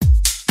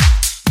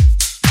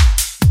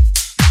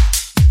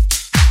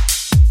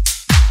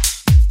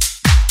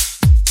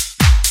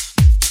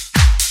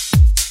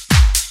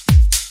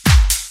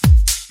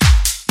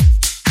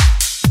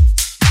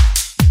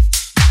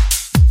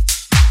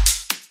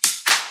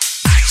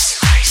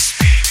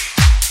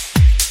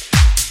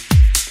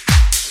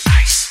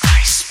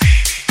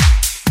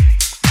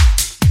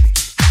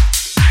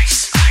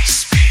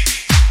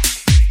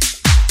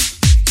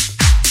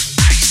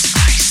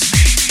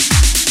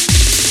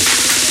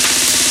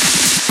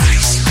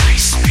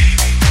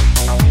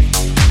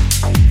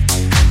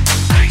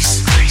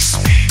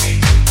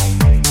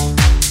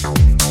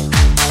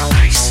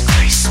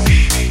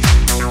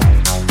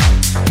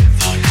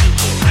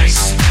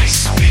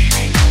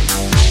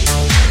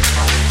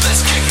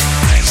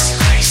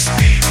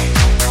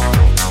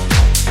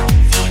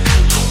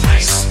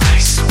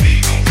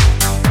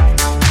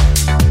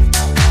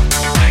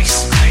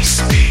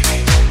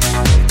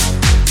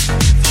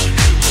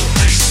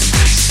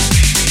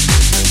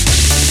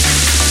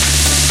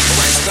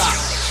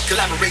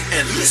collaborate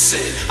and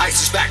listen.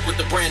 Ice is back with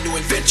a brand new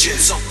invention.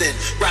 Something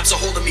grabs a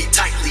hold of me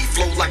tightly,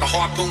 flow like a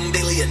harpoon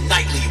daily and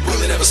nightly.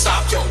 Will it ever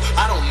stop? Yo,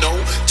 I don't know.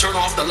 Turn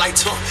off the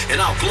lights, and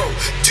I'll glow.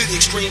 To the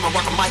extreme, I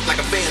rock a mic like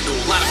a vandal.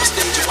 Line up a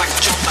stage and like a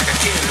jump like a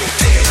candle.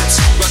 Dance,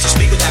 rush the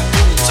speaker that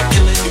booms. I'm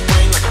killing your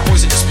brain like a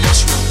poisonous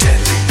mushroom.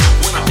 Deadly.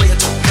 When I play a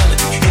dope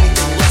melody,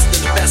 anything less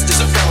than the best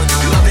is a felony.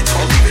 You love it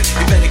or leave it.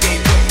 You better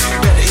gain weight. You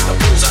better hit the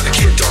bullseye. The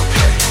kid don't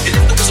play. And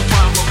if there was a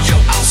problem, yo,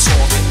 I'll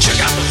solve it. Check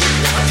out the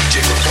hook while my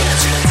DJ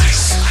performs.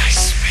 Ice,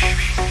 ice,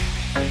 baby.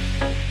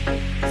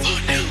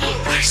 Vanilla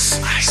ice,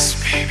 ice,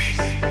 baby.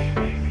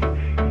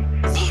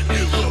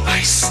 Vanilla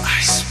ice,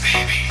 ice,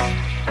 baby.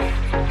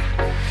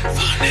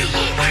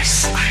 Vanilla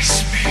ice,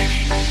 ice,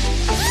 baby.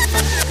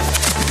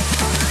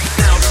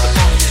 Now to the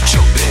bone and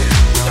choke it.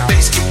 With the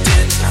bass kicked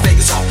in, the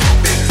Vegas all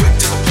pumping. Quick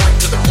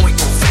to the point,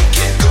 no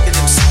faking. Cooking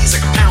MCs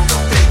like a pound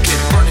of bacon.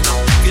 Burning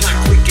them, you're not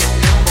quick and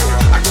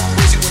nimble. I go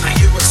crazy when I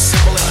hear a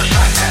cymbal and a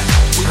hi-hat.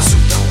 With a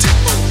souped up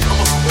tempo, I'm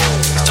on the roll.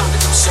 It's time to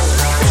do soul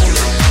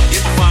rolling.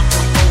 Yeah, my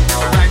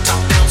 5.0, the rag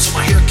top down so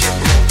my hair can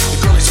blow. The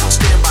girlies on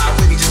standby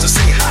with me just to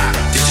say hi.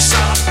 Did you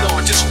stop? No,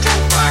 I just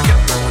drove by,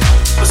 kept going.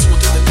 Let's go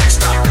to the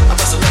next stop. I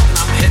bust a left and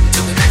I'm heading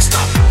to the next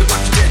stop. The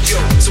block is dead, yo,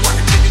 so I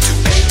continue to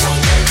A1.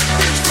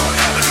 Queensboro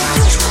Avenue,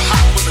 girls were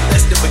hot with the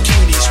less than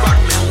bikinis.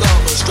 Rockman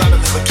lovers driving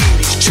the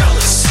bikinis,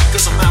 jealous.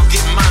 Cause I'm out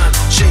getting mine.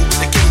 Shade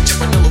with the gauge, and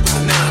vanilla with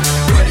the 9.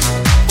 Ready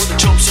for the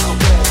jumps on the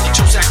wall. The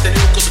chumps acting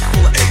ill cause it's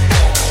full of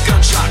 8-ball.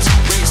 Gunshots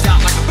raised out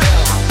like a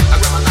bell. I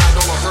grabbed my knife,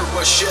 all I heard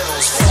was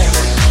shells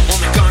falling on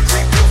the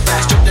concrete real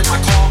fast. Jumped in my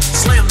car,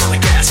 slammed on the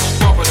gas.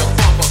 Bumper to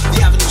bumper,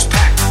 the avenue's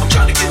packed. I'm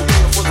trying to get away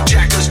before the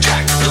jackers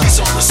jack. Police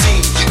on the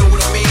scene, you know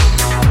what I mean?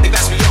 They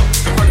passed me up,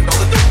 converted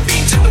all the dope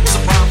beans. If there was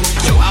a problem,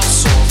 yo, I'll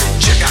solve it.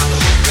 Check out the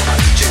hook while my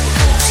DJ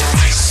performs.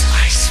 Ice,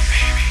 ice,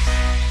 baby.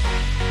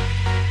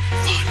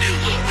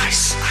 Vanilla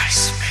ice,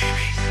 ice,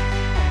 baby.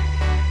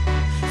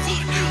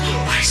 Vanilla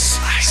ice,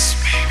 ice,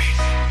 baby.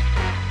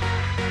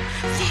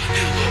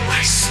 Vanilla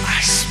ice,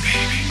 ice,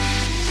 baby.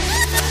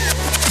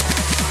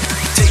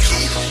 Take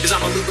heed, cause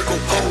I'm a lyrical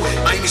poet.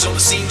 Miami's on the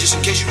scene just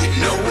in case you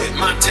didn't know it.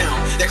 My town,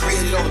 that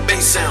created all the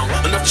bass sound.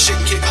 Enough to shake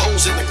and kick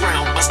holes in the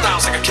ground. My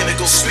style's like a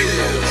chemical spill.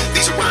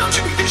 These are rhymes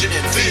you envision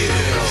and feel.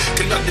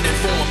 Conducted and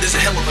formed, there's a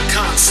hell of a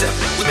concept.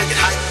 We make it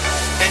hype.